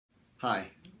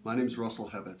Hi, my name is Russell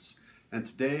Hebets, and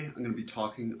today I'm going to be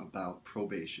talking about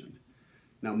probation.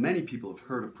 Now, many people have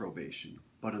heard of probation,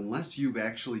 but unless you've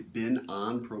actually been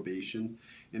on probation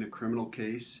in a criminal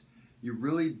case, you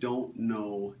really don't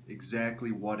know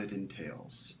exactly what it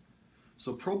entails.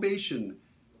 So probation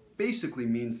basically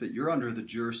means that you're under the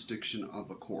jurisdiction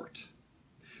of a court.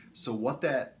 So what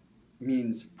that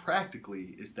means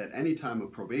practically is that anytime a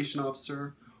probation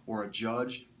officer or a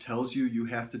judge tells you you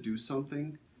have to do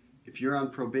something, if you're on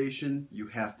probation, you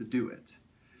have to do it.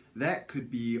 That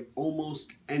could be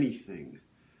almost anything.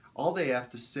 All they have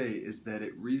to say is that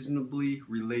it reasonably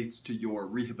relates to your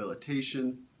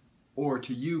rehabilitation or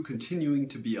to you continuing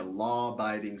to be a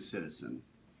law-abiding citizen.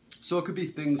 So it could be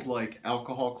things like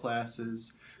alcohol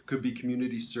classes, could be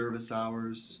community service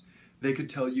hours. They could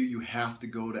tell you you have to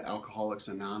go to Alcoholics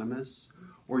Anonymous,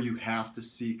 or you have to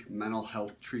seek mental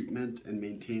health treatment and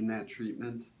maintain that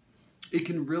treatment. It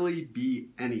can really be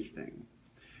anything.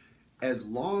 As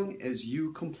long as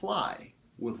you comply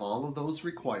with all of those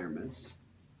requirements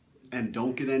and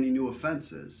don't get any new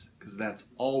offenses, because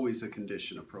that's always a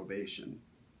condition of probation.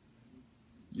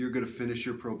 You're going to finish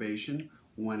your probation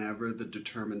whenever the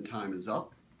determined time is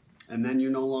up, and then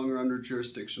you're no longer under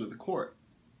jurisdiction of the court.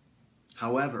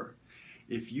 However,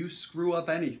 if you screw up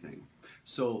anything,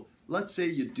 so let's say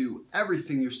you do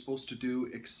everything you're supposed to do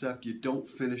except you don't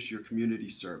finish your community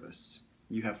service.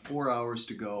 You have 4 hours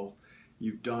to go.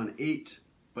 You've done 8,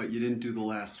 but you didn't do the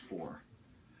last 4.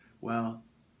 Well,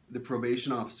 the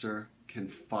probation officer can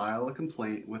file a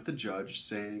complaint with the judge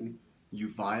saying you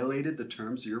violated the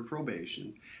terms of your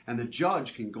probation, and the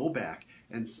judge can go back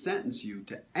and sentence you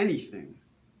to anything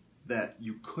that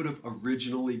you could have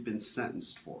originally been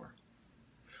sentenced for.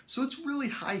 So it's really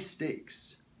high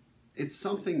stakes. It's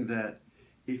something that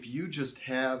if you just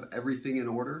have everything in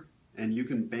order and you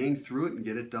can bang through it and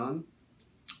get it done,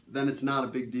 then it's not a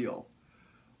big deal.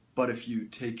 But if you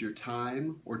take your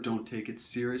time or don't take it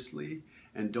seriously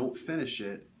and don't finish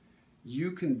it,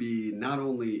 you can be not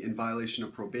only in violation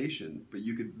of probation, but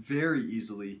you could very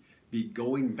easily be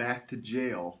going back to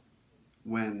jail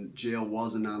when jail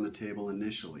wasn't on the table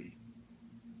initially.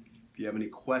 If you have any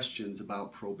questions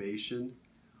about probation,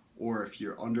 or if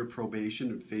you're under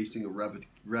probation and facing a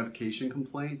revocation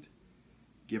complaint,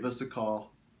 give us a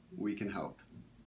call. We can help.